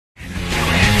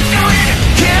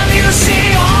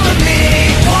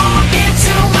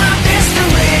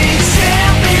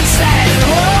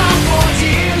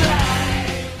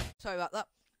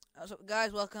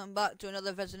guys, welcome back to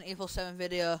another Resident Evil 7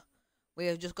 video. We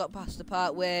have just got past the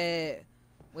part where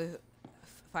we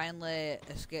finally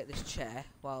escaped this chair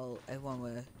while everyone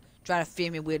were trying to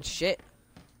feed me weird shit.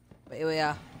 But here we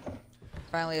are.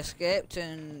 Finally escaped,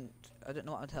 and I don't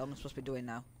know what the hell I'm supposed to be doing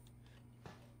now.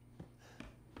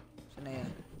 So now,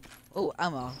 oh,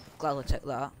 ammo. Gladly take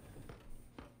that.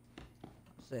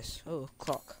 What's this? Oh,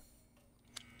 clock.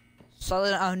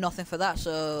 Solid, I don't have nothing for that,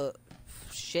 so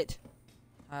shit.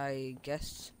 I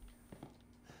guess.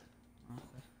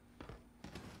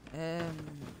 Okay.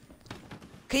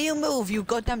 Can you move, you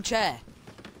goddamn chair?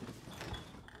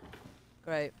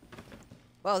 Great.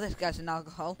 Well, this guy's an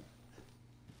alcoholic.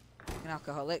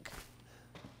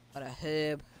 Or a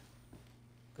herb.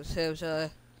 Because herbs are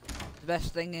the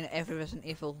best thing in every Resident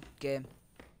Evil game.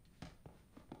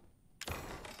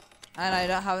 And I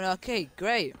don't have an key.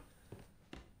 Great.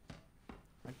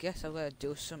 I guess I'm gonna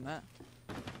do something.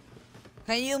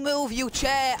 Can you move, you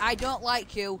chair? I don't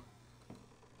like you.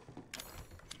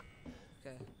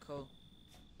 Okay, cool.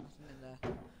 Nothing in there.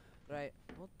 Great.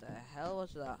 What the hell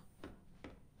was that?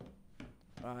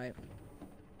 Right.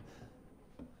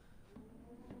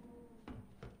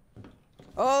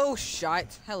 Oh,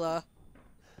 shite. Hello.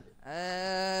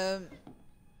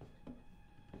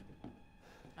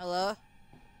 Hello?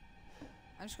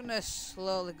 I'm just gonna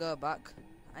slowly go back.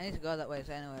 I need to go that way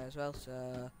anyway as well,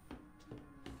 so...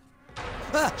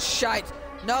 Ah, shite!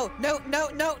 No,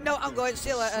 I'm going.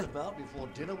 See you later. Slip out before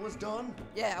dinner was done?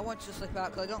 Yeah, I want you to slip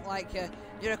out because I don't like you.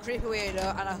 You're a creepy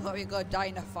weirdo and I thought you'd go die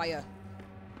in a fire.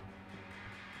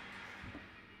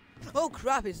 Oh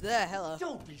crap, he's there, hello.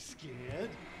 Don't be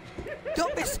scared.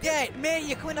 Don't be scared, mate,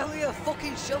 you're coming over with a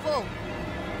fucking shovel.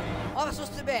 Am I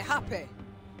supposed to be happy?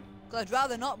 Because I'd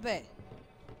rather not be.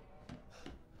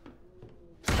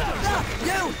 Ah,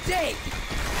 you dick!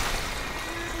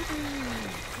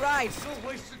 Christ! You're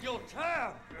wasting your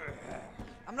time.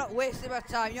 I'm not wasting my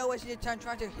time. You're wasting your time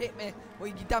trying to hit me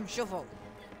with your damn shovel.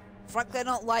 Frankly, I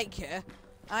don't like you. And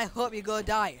I hope you go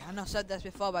die. I know I've said this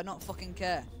before, but I don't fucking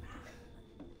care.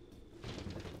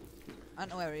 I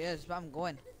don't know where he is, but I'm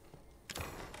going.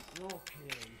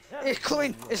 Okay. He's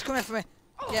coming. He's coming for me.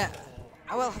 Yeah.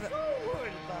 I will have it.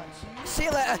 See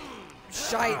you later.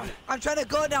 Shite. I'm trying to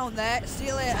go down there. See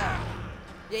you later.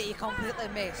 Yeah, you completely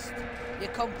missed. You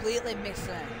completely missed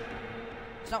me.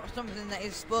 It's not something that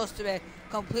he's supposed to be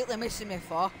completely missing me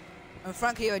for. And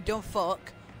frankly, you're a dumb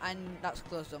fuck. And that's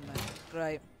closed on me.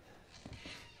 Great.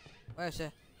 Where is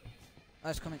he? Oh,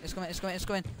 it's coming. It's coming.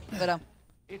 Go down.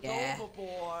 It's Yeah. over,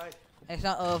 boy. It's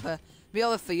not over. It'll be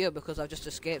over for you because I've just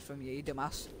escaped from you, you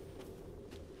dumbass.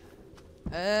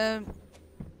 Wait,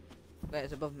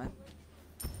 it's above me.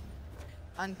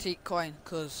 Antique coin,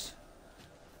 cause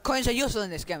coins are useful in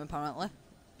this game apparently.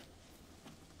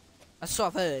 That's what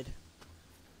I've heard.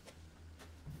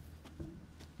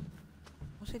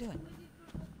 What's he doing?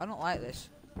 I don't like this.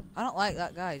 I don't like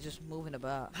that guy just moving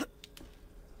about.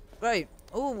 Right.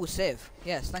 Oh, we'll save.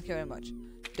 Yes, thank you very much.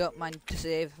 Don't mind to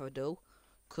save if I do,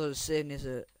 cause saving is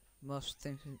the most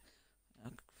thing.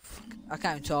 I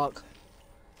can't even talk.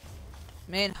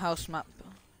 Main house map.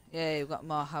 Yeah, we've got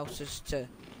more houses to.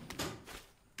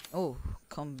 Oh,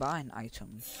 combine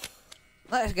items.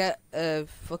 Let's get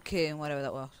fucking whatever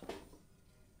that was.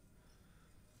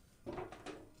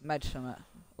 Med from it.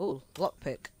 Oh,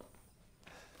 lockpick.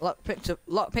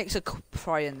 Lockpicks are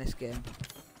prey in this game.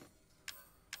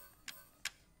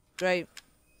 Great.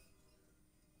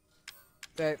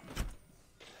 Great.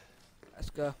 Let's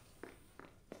go.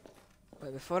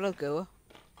 Wait, before I go,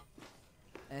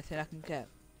 anything I can get?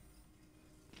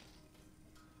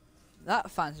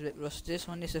 That fan's a bit rusty,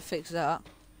 someone needs to fix that.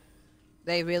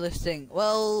 They really stink.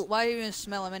 Well, why do you even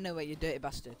smell them anyway, you dirty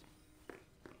bastard?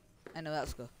 Anyway,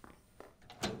 let's go.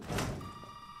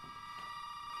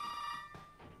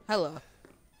 Hello.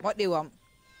 What do you want?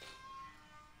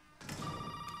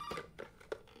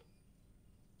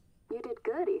 You did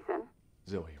good, Ethan.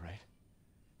 Zoe, right?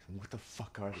 And what the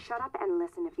fuck are they? Shut up and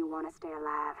listen if you want to stay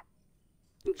alive.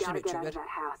 You gotta Should've get out of triggered. that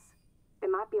house. There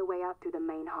might be a way out through the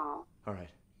main hall. All right.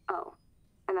 Oh,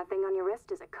 and that thing on your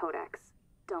wrist is a codex.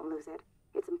 Don't lose it.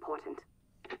 It's important.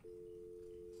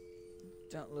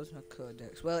 Don't lose my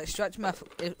codex. Well, it's strapped to my.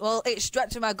 It's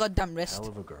strapped to my goddamn wrist. Hell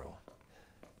of a girl.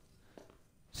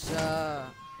 So,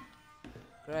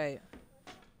 great.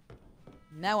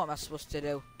 Now what am I supposed to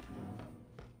do?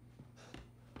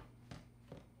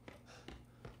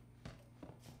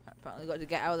 Apparently got to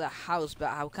get out of the house,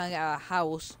 but how can I get out of the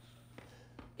house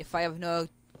if I have no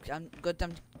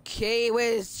goddamn key?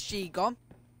 Where's she gone?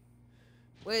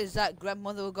 Where's that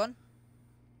grandmother gone?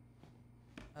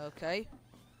 Okay.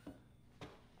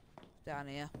 Down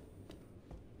here.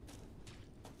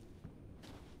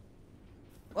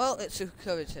 Well, it's a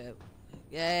curry tape.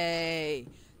 Yay!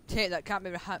 Tape that can't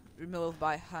be removed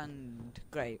by hand.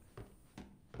 Great.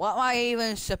 What am I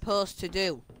even supposed to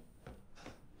do?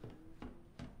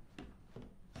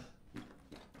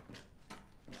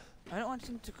 I don't want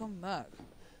him to come back.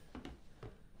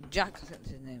 Jack, I think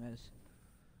his name is.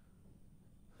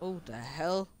 Oh, the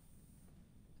hell.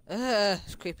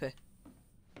 It's creepy.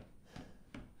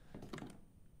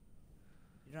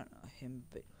 You don't know him,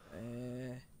 but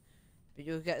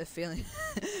you get the feeling.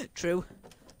 True.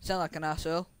 Sound like an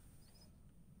asshole.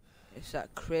 It's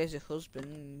that crazy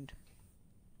husband.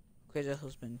 Crazy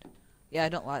husband. Yeah, I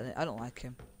don't like that. I don't like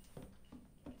him.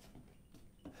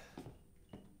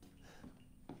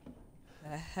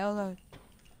 The hell are...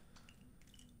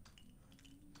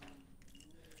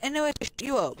 Anyway, to shut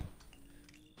you up.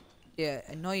 Yeah,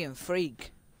 annoying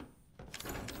freak.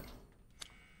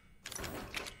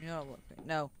 You know what?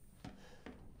 No.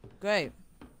 Great.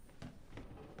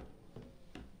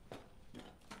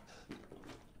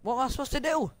 What am I supposed to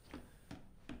do?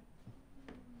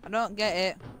 I don't get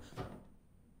it.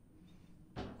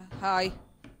 Hi.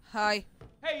 Hi.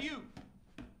 Hey, you!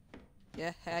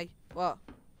 Yeah, hey. What?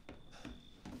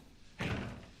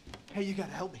 Hey, you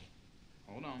gotta help me.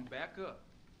 Hold on, back up.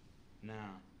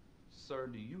 Now, sir,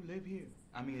 do you live here?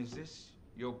 I mean, is this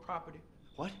your property?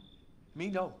 What? Me?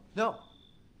 No. No.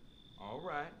 All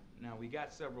right. Now, we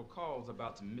got several calls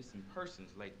about some missing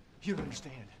persons lately. You don't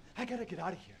understand. I gotta get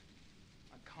out of here.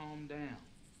 Calm down.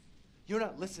 You're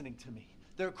not listening to me.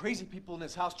 There are crazy people in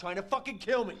this house trying to fucking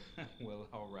kill me. Well,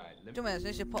 all right. 2 minutes, I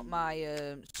need to put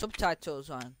my subtitles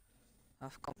on.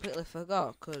 I've completely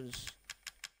forgot, cause...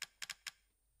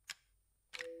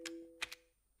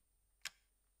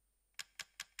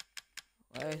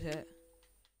 Where is it?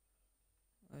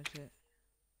 Where is it?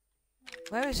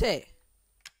 Where is it?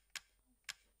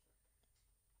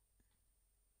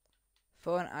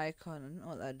 Phone icon. I don't know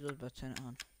what that does, but turn it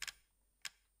on.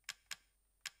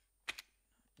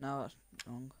 No, that's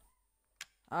wrong.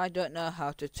 I don't know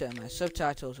how to turn my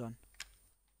subtitles on.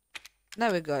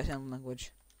 There we go, it's in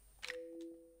language.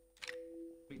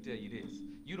 Let me tell you this.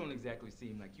 You don't exactly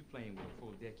seem like you playing with a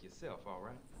full deck yourself, all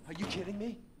right? Are you kidding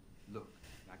me? Look,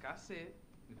 like I said,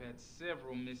 we've had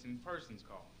several missing persons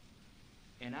calls.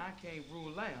 And I can't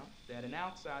rule out that an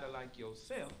outsider like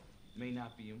yourself may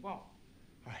not be involved.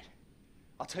 All right.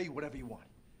 I'll tell you whatever you want.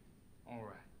 All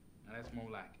right. Now, that's more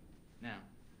like it. Now,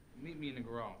 meet me in the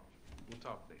garage. We'll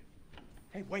talk there.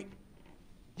 Hey, wait.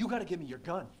 You gotta give me your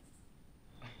gun.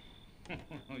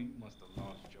 You must have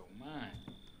lost your mind.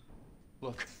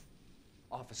 Look,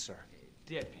 officer.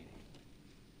 Deputy.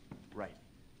 Right.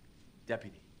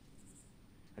 Deputy.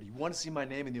 Now, do you want to see my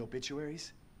name in the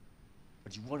obituaries? Or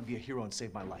do you want to be a hero and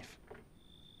save my life?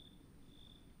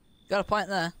 Got a point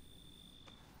there.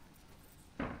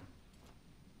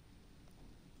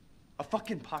 A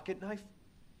fucking pocket knife?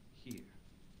 Here.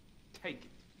 Take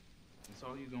it. That's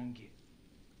all you're gonna get.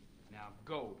 Now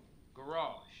go.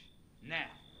 Garage. Now.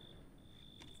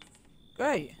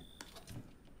 Great.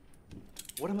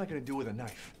 What am I gonna do with a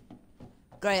knife?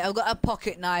 Great, I've got a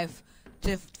pocket knife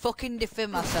to fucking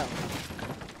defend myself.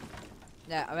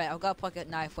 Yeah, I mean, I've got a pocket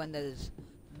knife when there's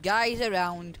guys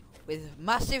around with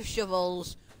massive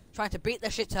shovels trying to beat the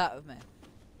shit out of me.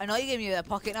 I know you give me a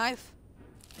pocket knife.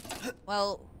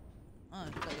 Well, oh,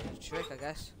 that's a trick, I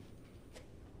guess.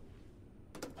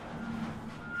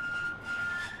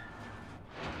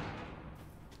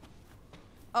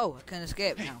 Oh, I can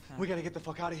escape now. Can I? We gotta get the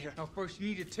fuck out of here. Now first you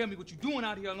need to tell me what you're doing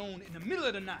out here alone in the middle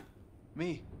of the night.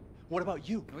 Me? What about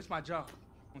you? No, it's my job.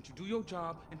 Won't you do your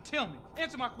job and tell me?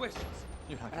 Answer my questions.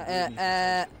 You're not gonna believe me.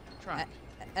 Try.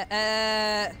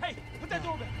 Hey, put that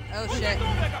door back. Oh Put shit. that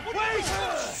door back up. Wait!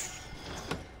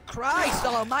 Christ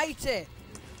almighty!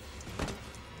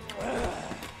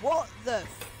 What the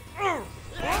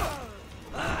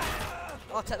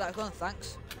I'll take that gun,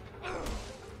 thanks.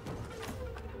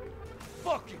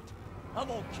 Fuck it! I'm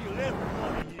gonna kill every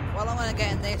one of you. Well, I'm gonna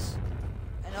get in this,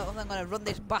 and I'm gonna run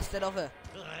this bastard over.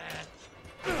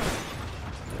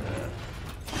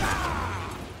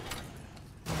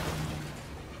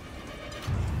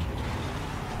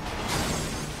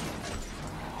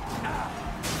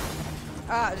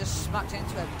 Ah, I just smacked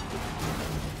into him.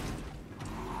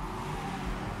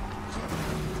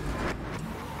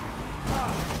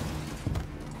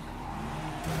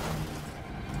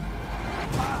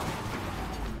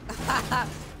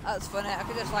 That's funny. I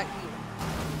could just like keep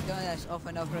doing this over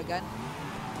and over again.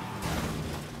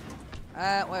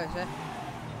 Where is it?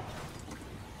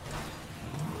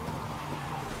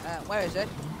 Where is it?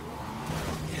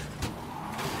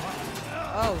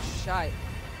 Oh, shite.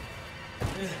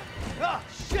 Ah,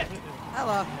 shit!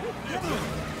 Hello.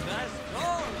 Nice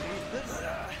call, Ethan.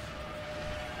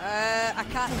 I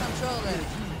can't control it.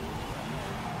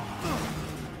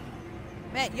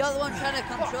 Mate, you're the one trying to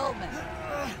control me.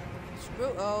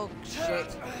 Screw. Oh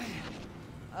shit.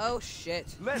 Oh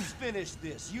shit. Let's finish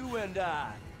this, you and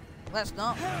I. Let's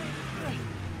not.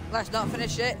 Let's not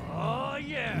finish it. Oh,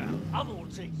 yeah. I'm gonna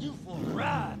take you for a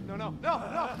ride. No, no, no,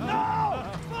 no,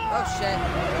 no! Oh shit.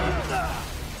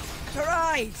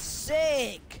 Christ's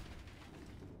sake.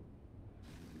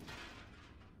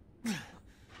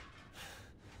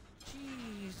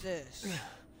 Jesus.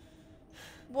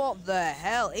 What the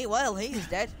hell? Well, he's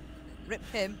dead. Rip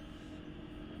him.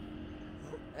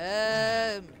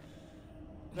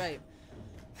 Right.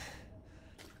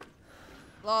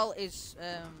 Lol is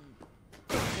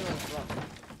doing a block.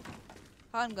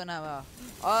 Handgun ammo.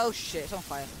 Oh shit, it's on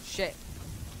fire. Shit.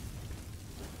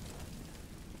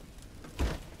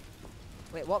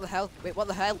 Wait, what the hell? Wait, what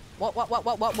the hell? What? Why?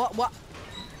 This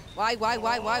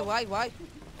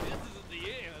isn't the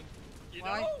end, you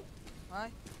Why? know?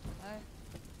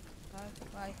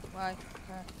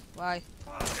 Why?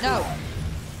 No!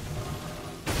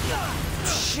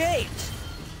 Shit!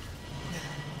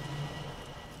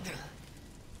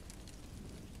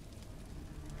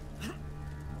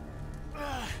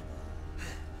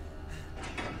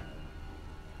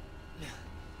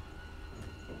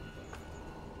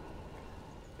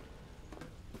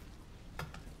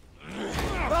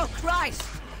 Oh Christ!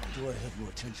 Do I have your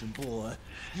attention, boy?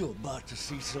 You're about to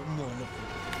see something wonderful.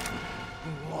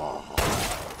 Oh,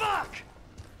 fuck!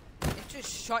 He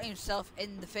just shot himself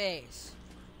in the face.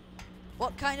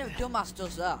 What kind of dumbass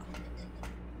does that?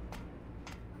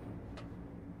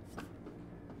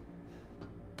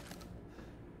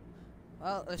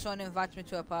 Well, someone invited me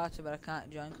to a party, but I can't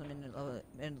join because I'm in the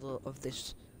middle of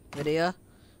this video.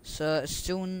 So as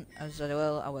soon as I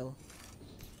will, I will.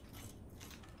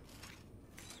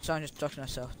 So I'm just talking to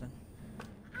myself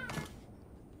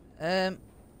then.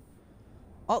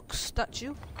 Ox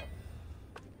statue?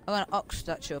 I want an ox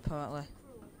statue apparently.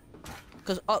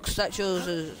 Because ox statues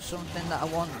is something that I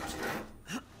want.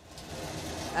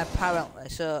 Apparently,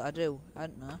 so I do. I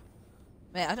don't know.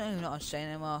 Mate, I don't even know what I'm saying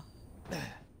anymore.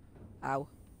 Ow.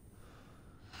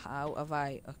 How have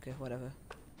I? Okay, whatever.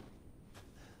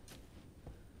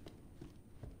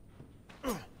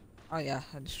 Oh yeah,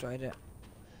 I destroyed it.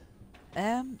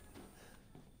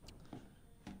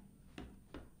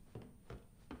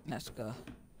 Let's go.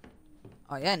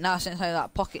 Oh yeah, now since I have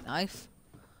that pocket knife,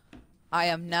 I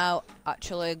am now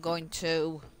actually going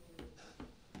to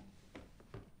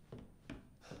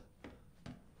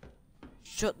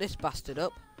shut this bastard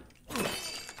up.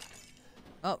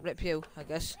 Oh, rip you, I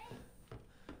guess.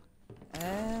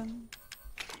 There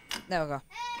we go.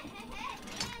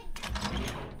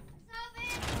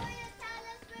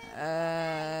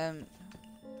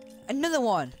 Another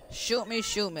one. Shoot me.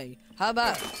 How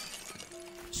about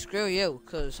screw you,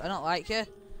 cause I don't like you.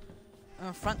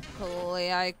 And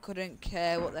frankly, I couldn't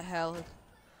care what the hell.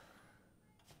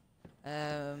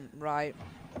 Right.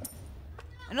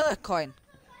 Another coin,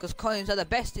 cause coins are the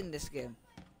best in this game.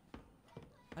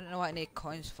 I don't know what I need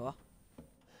coins for.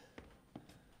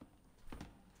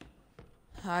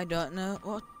 I don't know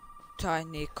what I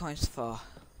need coins for.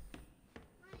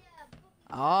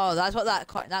 Oh, that's what that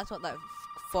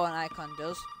phone icon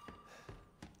does.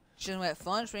 Shouldn't wait,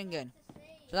 phone's ringing.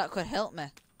 So that could help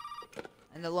me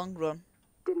in the long run.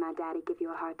 Did my daddy give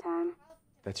you a hard time?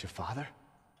 That's your father?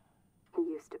 He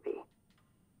used to be.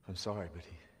 I'm sorry, but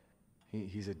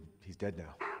he's dead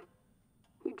now.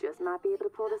 You just might be able to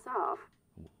pull this off.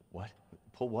 What?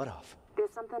 Pull what off?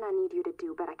 There's something I need you to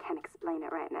do, but I can't explain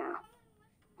it right now.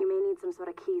 You may need some sort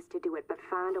of keys to do it, but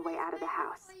find a way out of the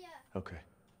house. Okay.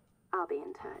 I'll be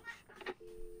in touch.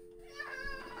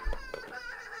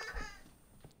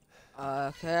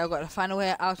 Okay, I've got to find a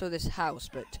way out of this house,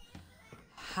 but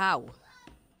how?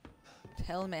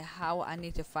 Tell me how I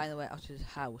need to find a way out of this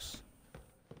house.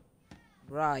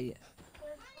 Right.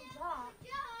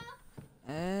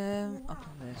 Open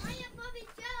this.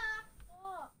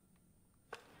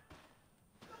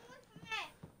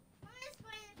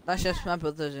 That's just my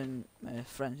brothers and my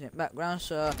friends in the background,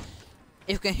 so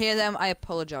if you can hear them, I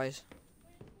apologise.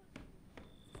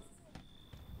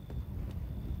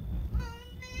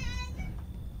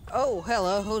 Oh,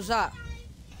 hello, who's that?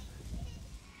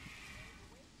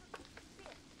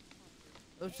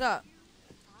 Who's that?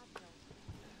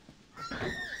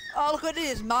 Oh, look at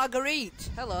this, Marguerite.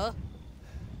 Hello.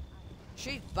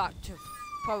 She's back to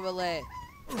probably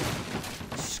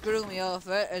screw me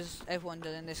over, as everyone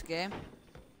does in this game.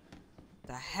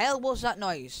 The hell was that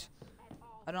noise?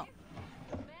 I don't...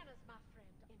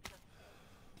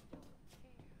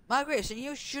 Margaret, can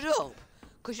you shut up?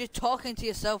 Because you're talking to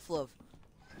yourself, love.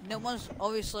 No one's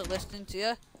obviously listening to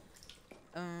you.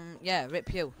 Yeah,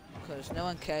 rip you. Because no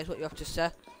one cares what you have to say.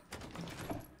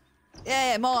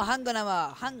 Yeah, more handgun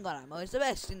ammo. Handgun ammo is the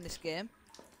best in this game.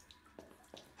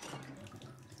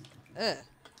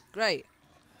 Great.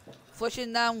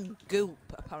 Flushing down goop,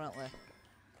 apparently.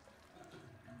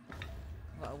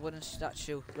 Got a wooden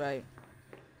statue, right.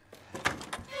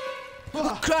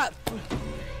 Oh, crap!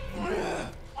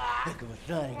 Heck of a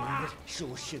thing, ain't it?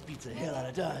 Sure shit beats the hell out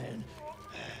of dying.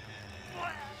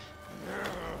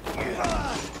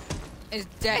 It's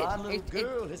dead. My little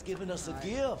girl has given us a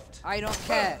gift. I don't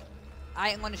care.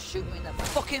 I ain't gonna shoot you in the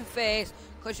fucking face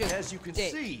because you're As you can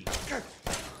dick. see.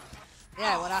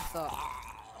 Yeah, what I thought.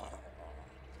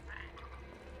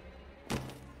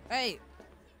 Right.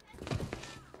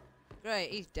 Right,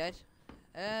 he's dead.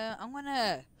 I'm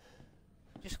gonna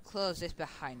just close this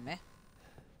behind me.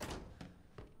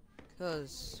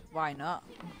 Because, why not?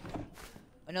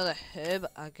 Another herb,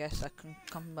 I guess I can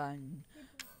combine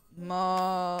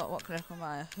more. What can I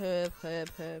combine? Herb.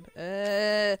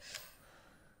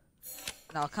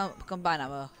 No, I can't combine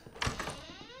ammo.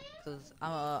 Because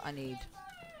ammo I need.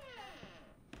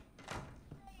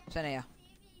 It's in here.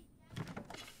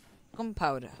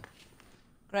 Gunpowder.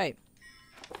 Great.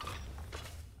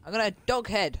 I got a dog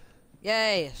head.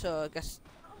 Yay! So I guess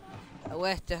a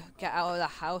way to get out of the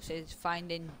house is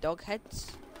finding dog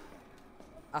heads.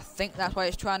 I think that's what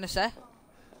it's trying to say.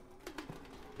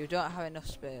 You don't have enough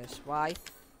space. Why?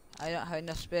 I don't have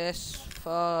enough space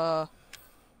for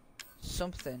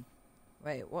something.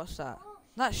 Wait, what's that?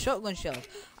 That's shotgun shells.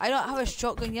 I don't have a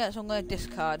shotgun yet, so I'm going to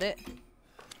discard it.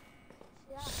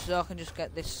 So I can just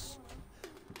get this.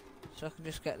 So I can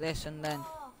just get this and then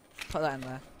put that in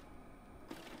there.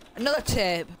 Another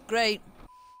tape. Great.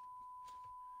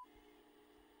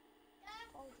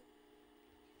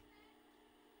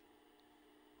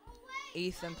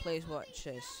 Ethan, please watch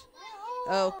this.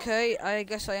 Okay, I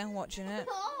guess I am watching it.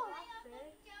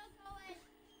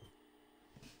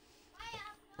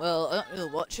 Well, I don't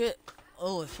really watch it.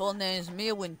 Oh, his full name's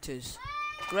Mia Winters.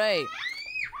 Great.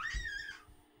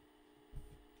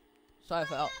 Sorry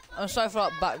for that. I'm sorry for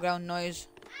that background noise.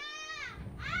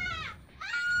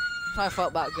 Sorry for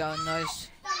that background noise.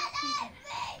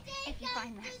 If you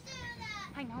find this,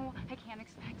 I know I can't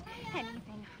expect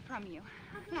anything from you.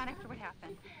 Not after what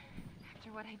happened.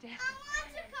 After what I did.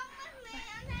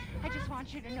 I just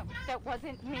want you to know that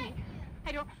wasn't me.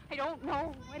 I don't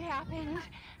know what happened.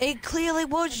 It clearly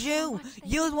was you.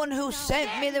 You're the one who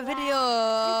sent me the video.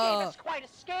 You gave us quite a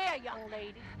scare, young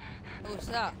lady. Who's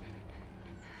that?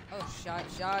 Oh,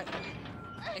 shite.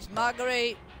 It's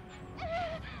Marguerite.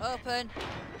 Open.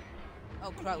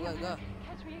 Oh, crap, where'd it go?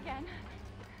 Catch me again.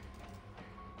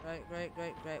 Right.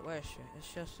 Where is she? Is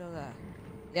she still there?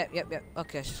 Yep.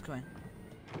 Okay, she's coming.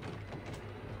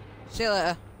 See you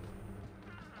later.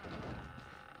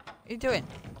 What are you doing?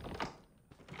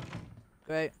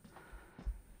 Great.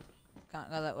 Can't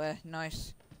go that way.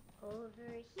 Nice. Over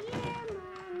here,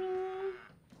 Mommy.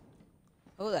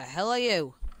 Who the hell are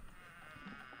you?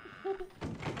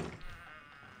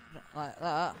 Like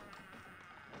that.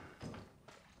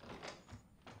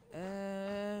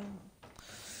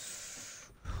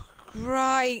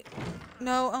 Right.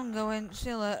 No, I'm going. See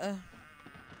you later.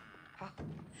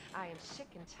 I am sick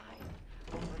and tired.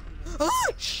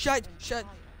 Oh, shit. Of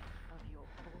your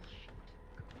bullshit.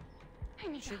 I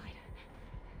need to hide.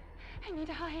 I need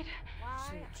to hide. Why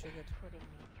She are you triggered. putting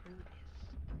me through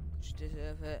this? She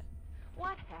deserve it.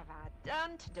 What have I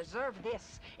done to deserve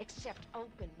this except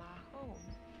open my home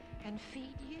and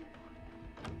feed you?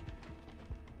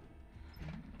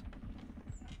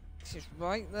 She's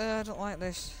right there. I don't like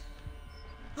this.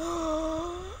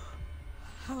 How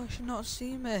has she not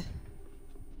seen me?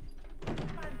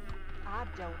 I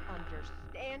don't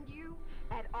understand you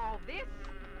at all. This is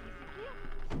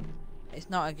a gift. It's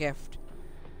not a gift.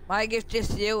 My gift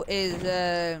just to you is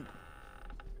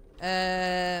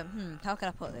how can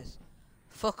I put this?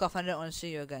 Fuck off, I don't want to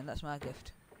see you again. That's my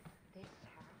gift. This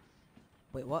house.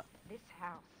 Wait, what? This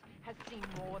house has seen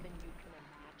more than you can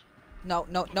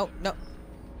imagine. No. You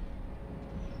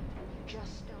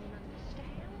just don't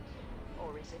understand?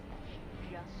 Or is it you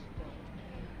just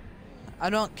don't? I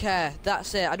don't care.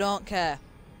 That's it. I don't care.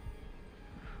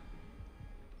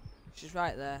 She's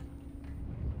right there.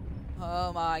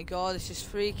 Oh my god, this is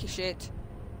freaky shit.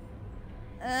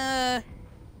 What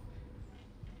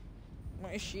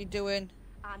is she doing?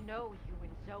 I know you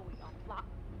and Zoe are plotting.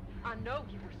 I know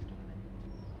you were scheming.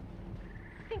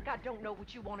 Think I don't know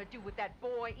what you want to do with that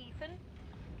boy, Ethan?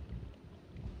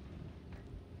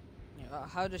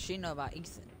 How does she know about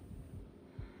Ethan?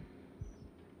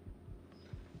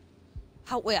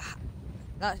 How? Wait.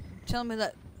 That. Tell me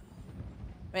that.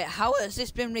 Wait. How has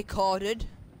this been recorded?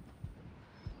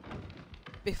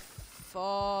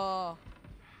 Before.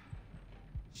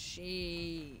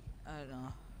 She. I don't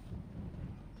know.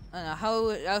 I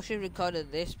don't know how she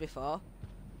recorded this before.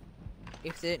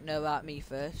 If they didn't know about me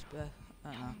first, but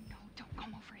I don't know. No, don't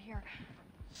come over here.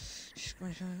 She's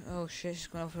going. Oh shit! She's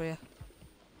going over here.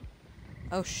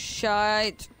 Oh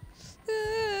shite!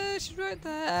 She's right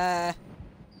there.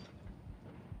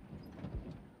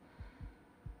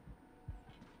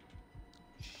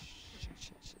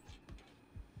 Shit.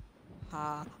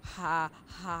 Ha ha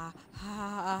ha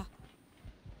ha.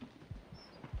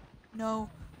 No,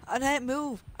 I didn't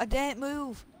move. I didn't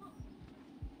move.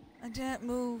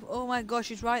 Oh my gosh,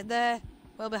 she's right there.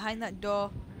 Well behind that door.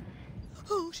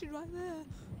 Oh, she's right there.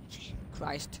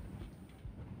 Christ.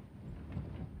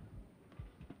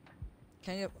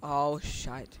 Can you? Oh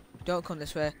shite! Don't come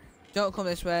this way. Don't come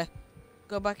this way.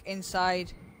 Go back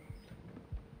inside.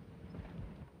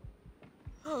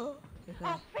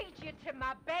 I'll feed you to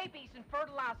my babies and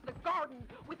fertilize the garden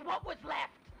with what was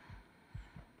left.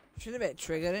 She's a bit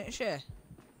triggered, isn't she?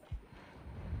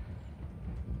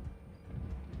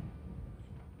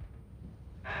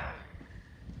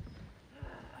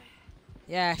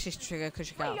 Yeah, she's triggered because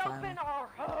she can't We find me. open our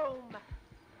home.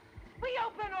 We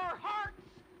open our hearts.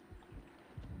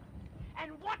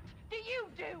 And what do you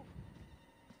do?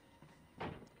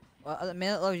 Well, at the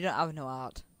minute, though, you don't have no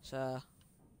heart, so.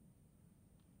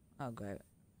 Oh, great.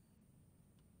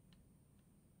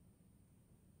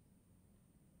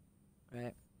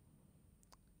 Great.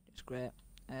 It's great.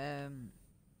 There.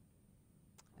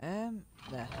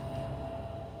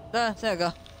 There we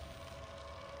go.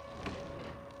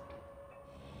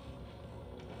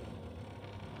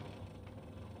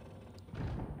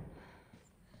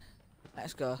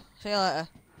 Let's go. See you later.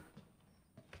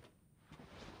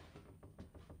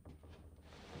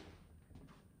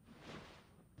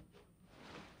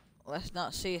 Let's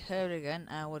not see her again.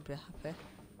 I would be happy.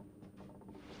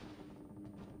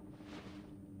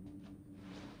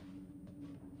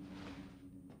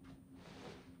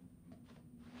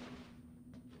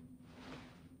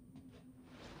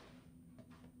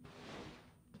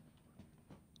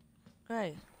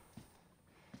 Great.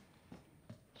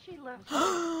 She loves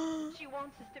us. She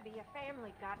wants us to be a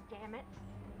family, goddammit.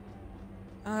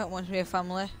 I don't want to be a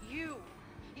family. You!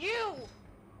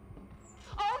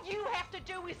 All you have to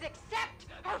do is accept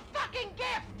her fucking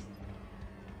gift!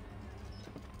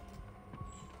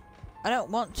 I don't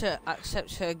want to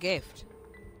accept her gift.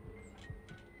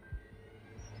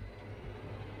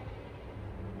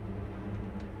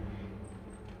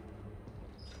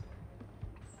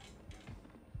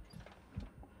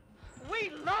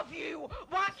 We love you!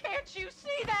 Why can't you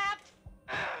see that?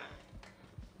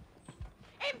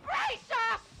 Embrace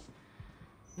us!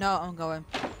 No, I'm going.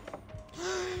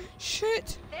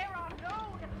 Shit! There are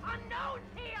unknowns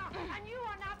here, and you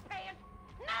are not paying.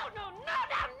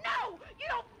 No! You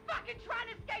don't fucking try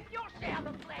and escape your share of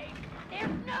the flames.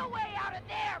 There's no way out of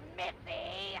there,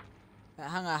 Missy.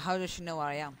 Hang on, how does she know where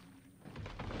I am?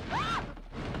 Ah!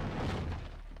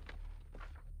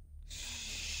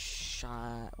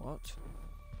 What?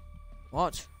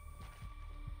 What?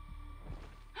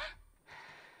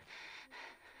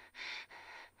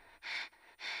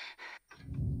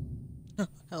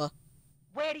 Hello.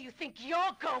 Where do you think you're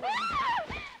going?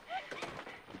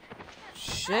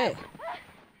 Shit.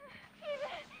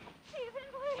 Stephen,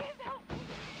 please help me.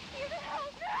 Stephen,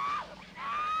 help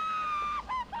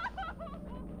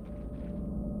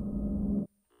me.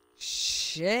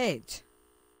 Shit.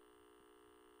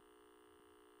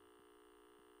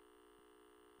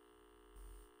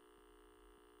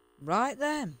 Right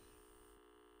then.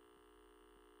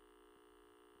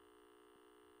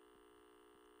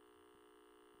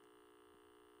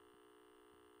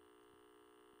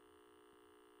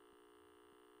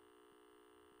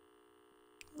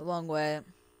 The long way.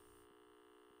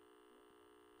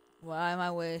 Why am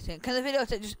I waiting? Can the video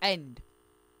just end?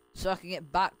 So I can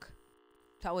get back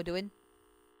to what we're doing?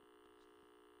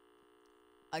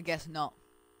 I guess not.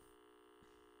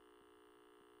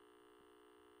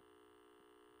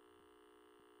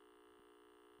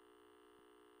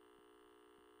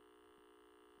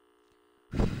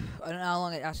 I don't know how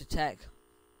long it has to take.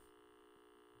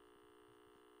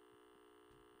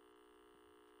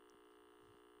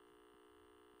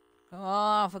 Come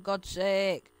on, for God's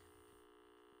sake.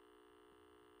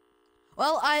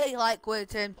 Well, I like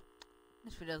waiting.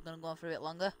 This video's gonna go on for a bit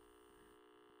longer.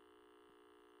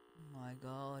 Oh my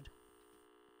God.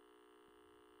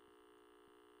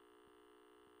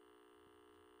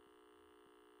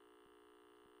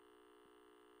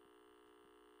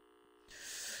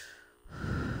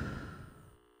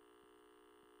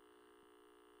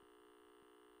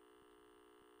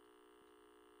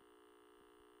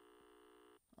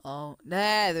 Oh,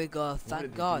 there we go. What Thank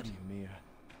did they God. do to you, Mia?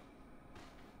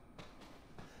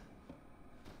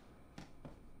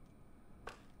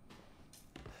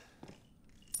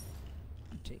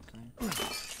 Take coin.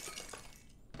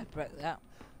 I break that.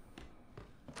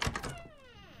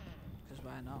 Because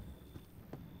why not?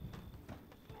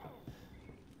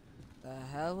 The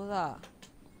hell was that?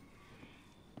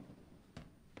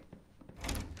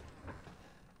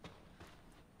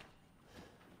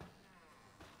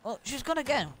 Oh, she's gone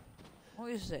again.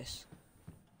 What is this?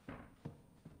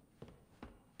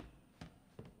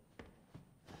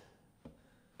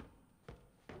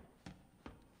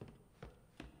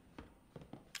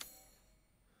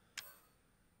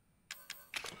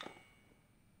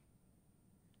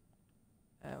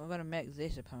 We're gonna make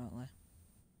this apparently.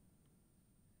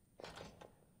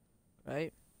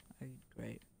 Right?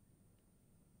 Great.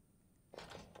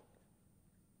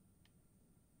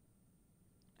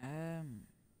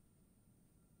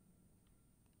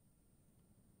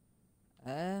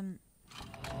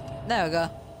 There we go.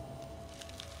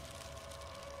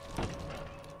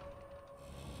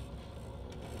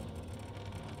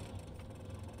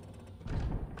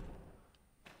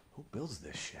 Who builds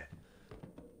this shit?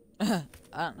 I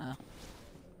don't know.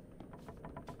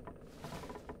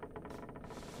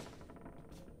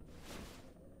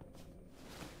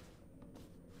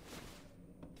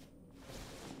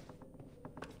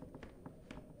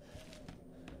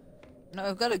 No,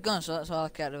 we've got a gun, so that's all I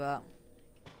cared about.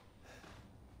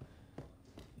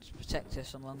 Just protect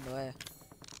us along the way.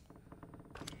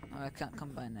 Oh, I can't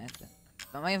combine anything.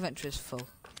 But my inventory is full.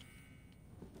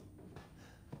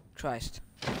 Christ.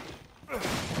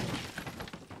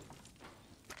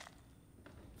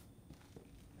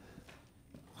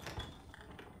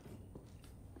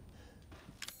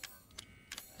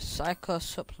 Psycho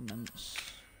supplements.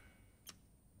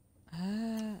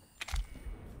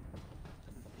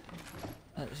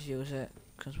 Let's use it,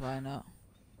 because why not?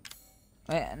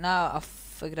 Wait, now I've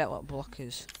figured out what block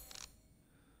is.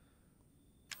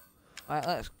 Right,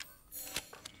 let's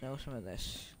do some of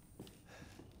this.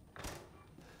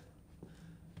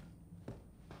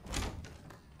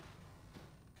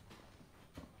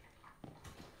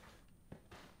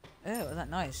 Oh, was that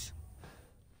nice?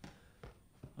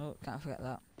 Oh, can't forget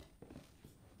that.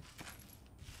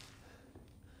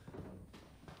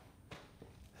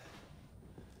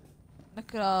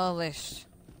 Look at all this.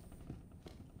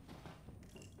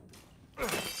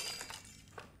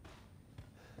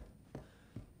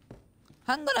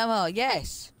 Handgun ammo,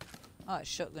 yes! Oh, it's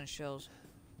shotgun shells.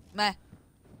 Meh.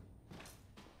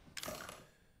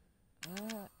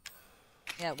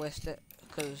 Yeah, waste it,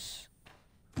 because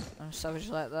I'm savage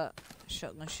like that.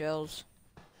 Shotgun shells.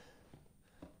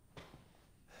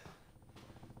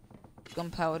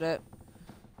 Gunpowder.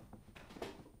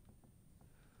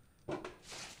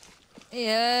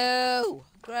 Ew!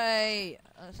 Great!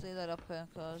 Let's leave that up here,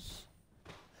 cause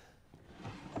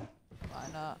why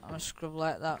not? I'm a scrub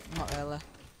like that. Not really.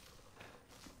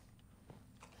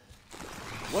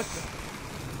 What the?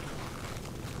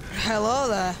 Hello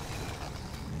there!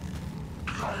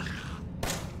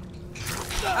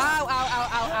 Ow, ow, ow,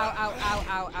 ow, ow, ow,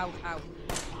 ow, ow, ow, ow.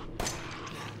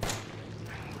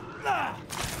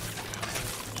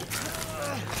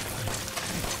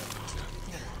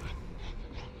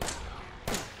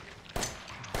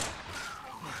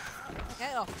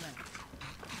 Get off me.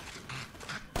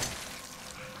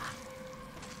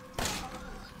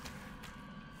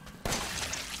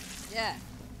 Yeah.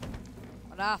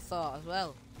 What I thought as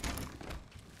well.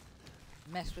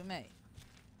 Mess with me.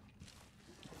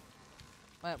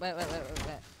 Wait. Okay,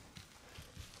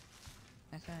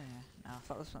 yeah. No, I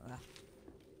thought that's not there.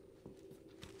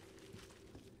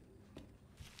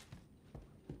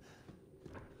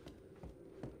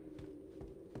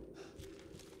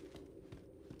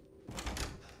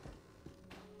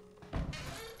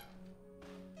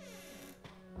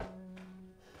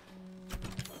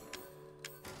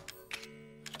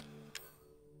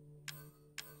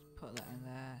 Put that in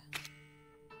there.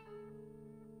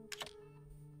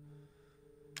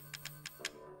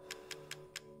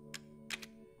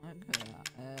 Look at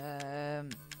that.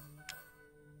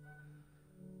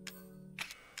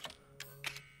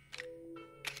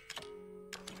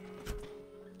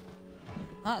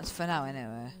 That's for now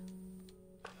anyway.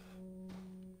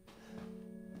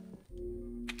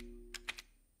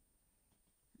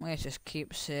 Let's just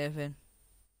keep saving.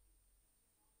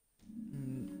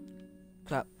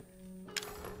 Crap.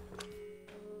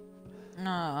 No,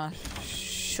 I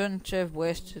shouldn't have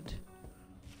wasted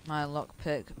my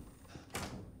lockpick.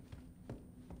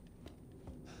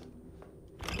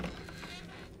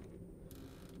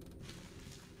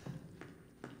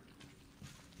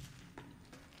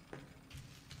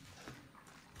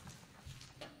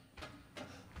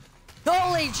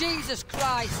 Really? Jesus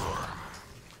Christ!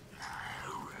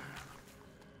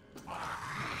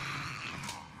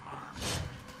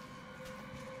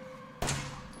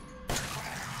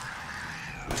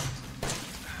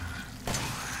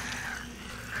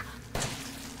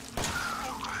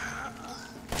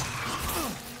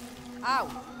 Ow!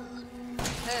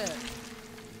 Hurt.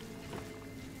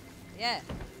 Yeah.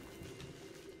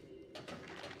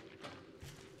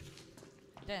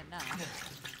 Dead now.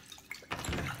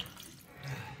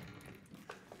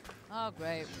 Oh,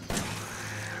 great.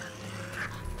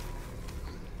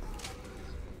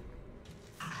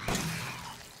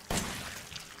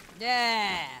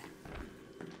 Yeah!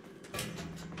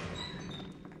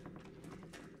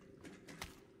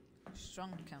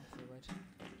 Strong chem fluid.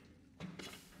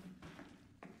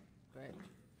 Great.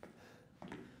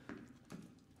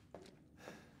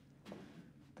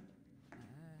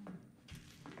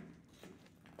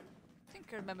 I think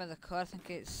I remember the code. I think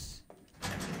it's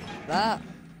that,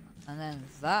 and then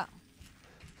that.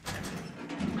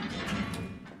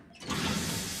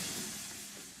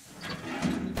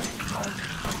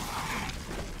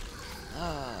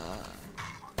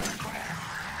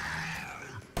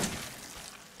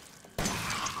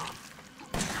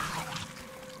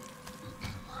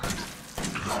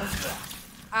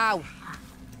 Ow!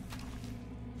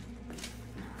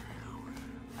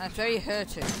 That's very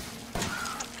hurting.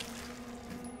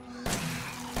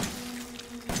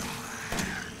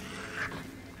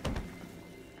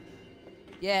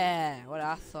 Yeah, what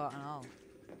I thought and all.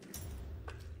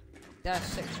 That's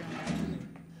 6 rounds.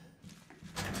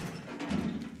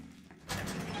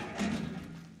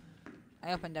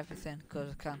 I opened everything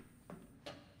because I can.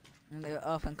 And they were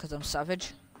open because I'm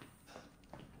savage.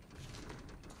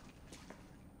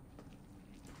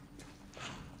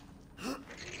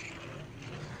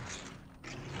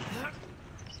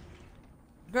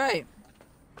 Great.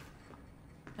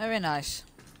 Very nice.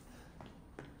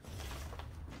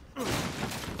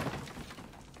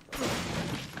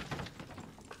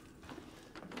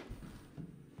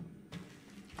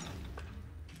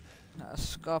 Got a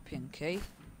scorpion key.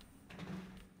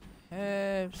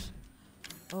 Herbs.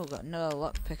 Oh, got another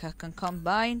lockpick I can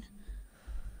combine.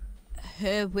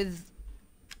 Herb with.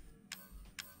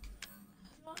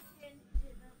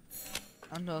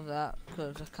 I know that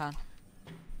because I can.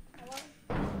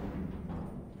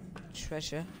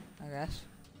 Treasure, I guess.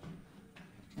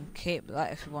 You can keep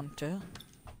that if you want to.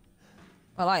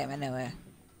 Well, I am anyway.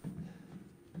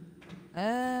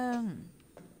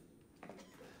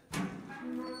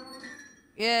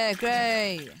 Yeah,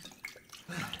 great.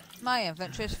 My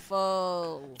inventory is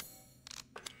full.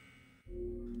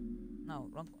 No,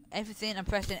 wrong. Everything, I'm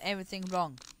pressing everything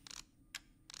wrong.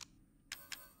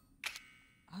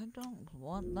 I don't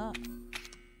want that.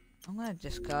 I'm gonna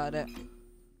discard it.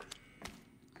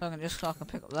 So I can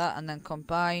pick up that and then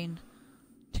combine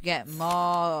to get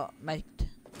more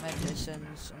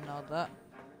medicines and all that.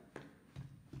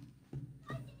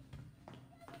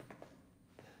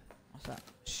 What's that?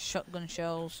 Shotgun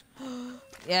shells.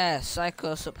 Yeah,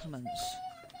 psycho supplements.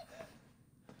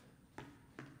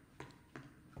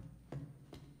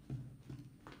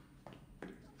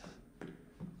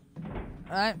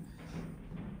 Right.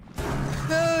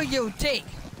 Oh, you dick!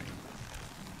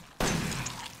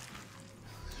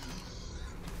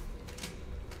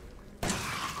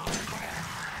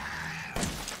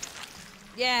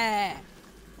 Yeah!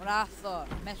 What I thought.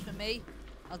 Mess with me,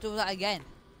 I'll do that again.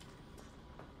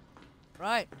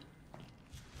 Right.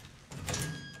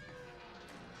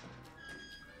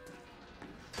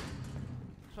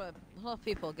 That's what a lot of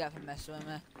people get for messing with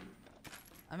me.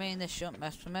 I mean, they shouldn't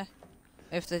mess with me.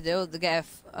 If they do, they get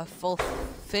a full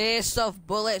face of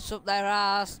bullets up their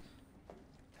ass.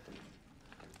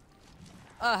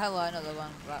 Oh, hello, another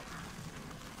one. Right.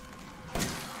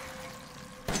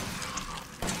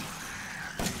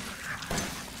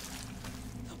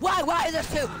 Why? Why is there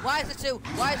two? Why is there two?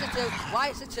 Why is there two? Why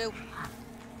is there two?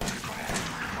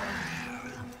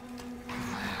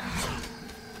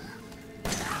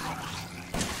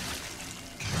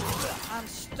 I'm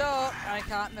stuck. I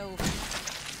can't move.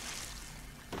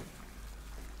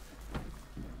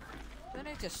 I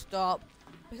need to stop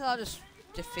because I'll just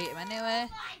defeat him anyway.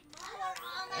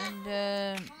 And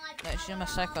let's use my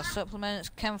psycho supplements,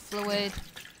 chem fluid.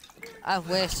 I've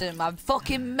wasted my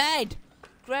fucking med.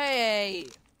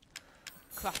 Great.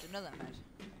 Craft another med.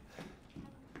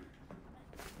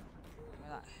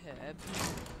 That herb.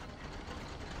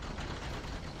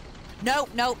 No,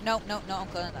 no, no, no, no, I'm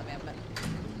clearing that med.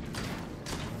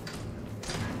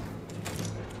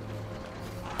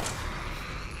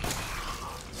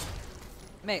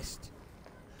 Missed.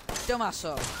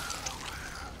 Dumbasso.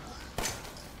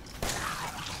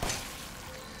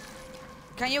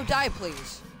 Can you die,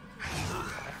 please?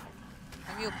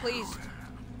 Can you please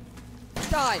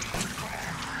die?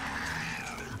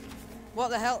 What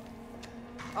the hell?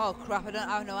 Oh crap, I don't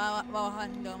have no more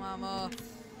handgun ammo.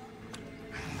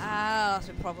 Ah, that's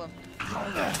a problem.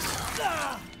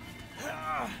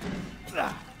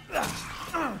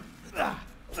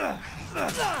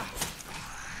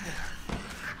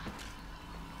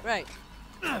 Right.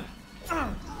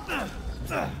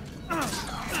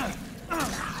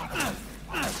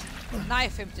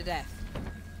 Knife him to death.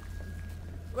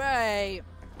 Right.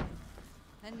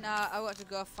 And now I want to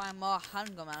go find more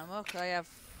handgun ammo because I have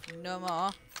no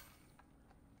more.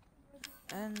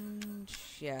 And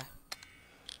yeah.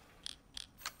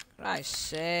 Christ's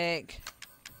sake.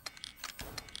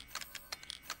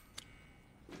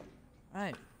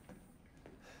 Right.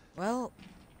 Well,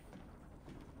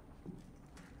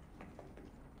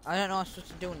 I don't know what I'm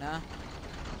supposed to do now.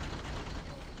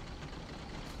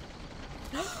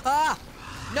 Ah!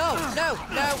 No, no,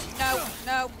 no, no,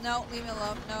 no, no, leave me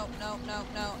alone. No, no, no,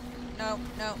 no, no,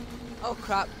 no. Oh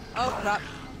crap, oh crap.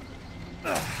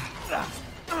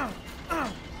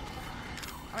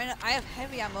 I mean, I have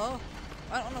heavy ammo.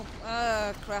 I don't know.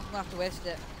 Crap, I'm gonna have to waste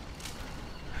it.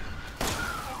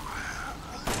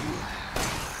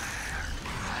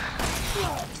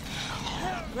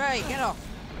 Great, get off.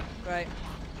 Great.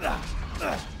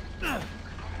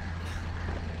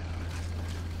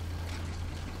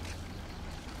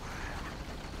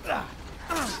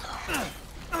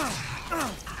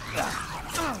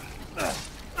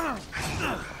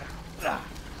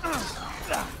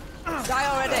 Die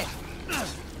already!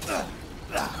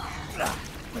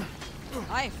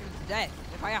 I am to death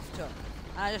if I have to. And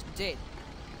I just did.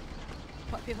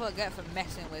 What people get for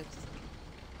messing with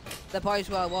the boys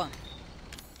who I want.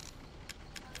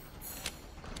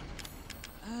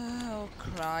 Oh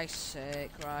Christ's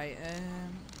sake, right,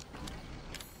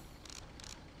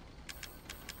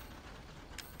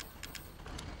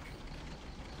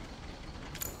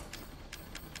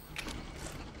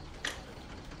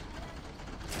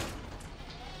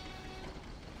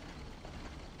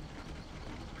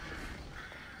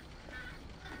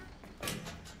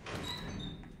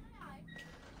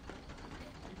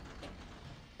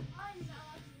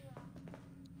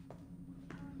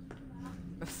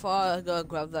 before I go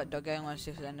grab that dog, I want to see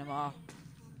if there's any more.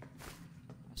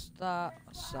 What's that?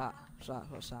 What's that? What's that?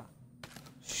 What's that?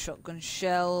 Shotgun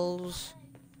shells.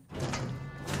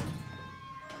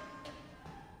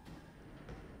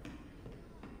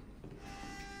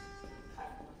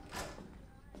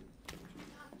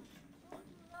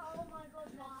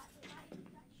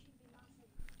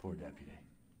 Poor deputy.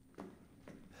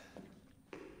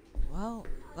 Well,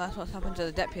 that's what's happened to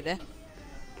the deputy.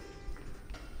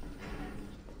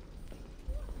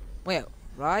 Wait,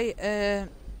 right, oh,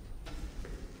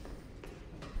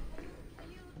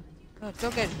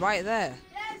 dog is right there.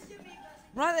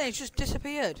 Right there, it's just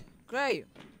disappeared. Great.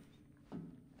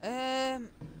 I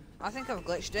think I've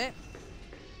glitched it.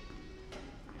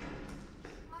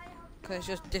 Cause it's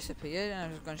just disappeared and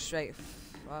I've just gone straight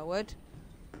forward.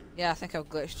 Yeah, I think I've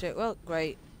glitched it. Well,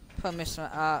 great. Probably missed some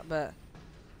art, but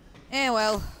yeah,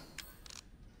 well.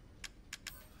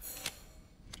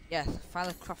 Yes,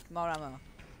 finally craft more ammo.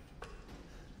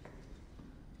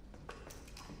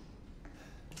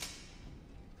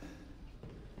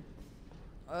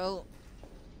 Well,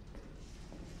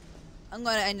 I'm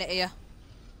going to end it here.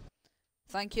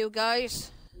 Thank you guys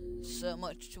so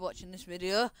much for watching this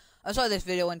video. I'm sorry this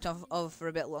video went on for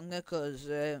a bit longer because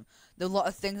there were a lot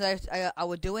of things I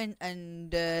was doing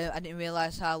and I didn't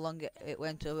realise how long it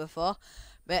went over for.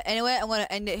 But anyway, I'm going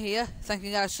to end it here. Thank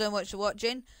you guys so much for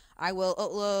watching. I will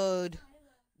upload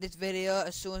this video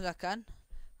as soon as I can.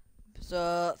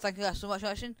 So thank you guys so much for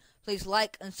watching. Please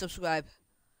like and subscribe.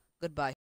 Goodbye.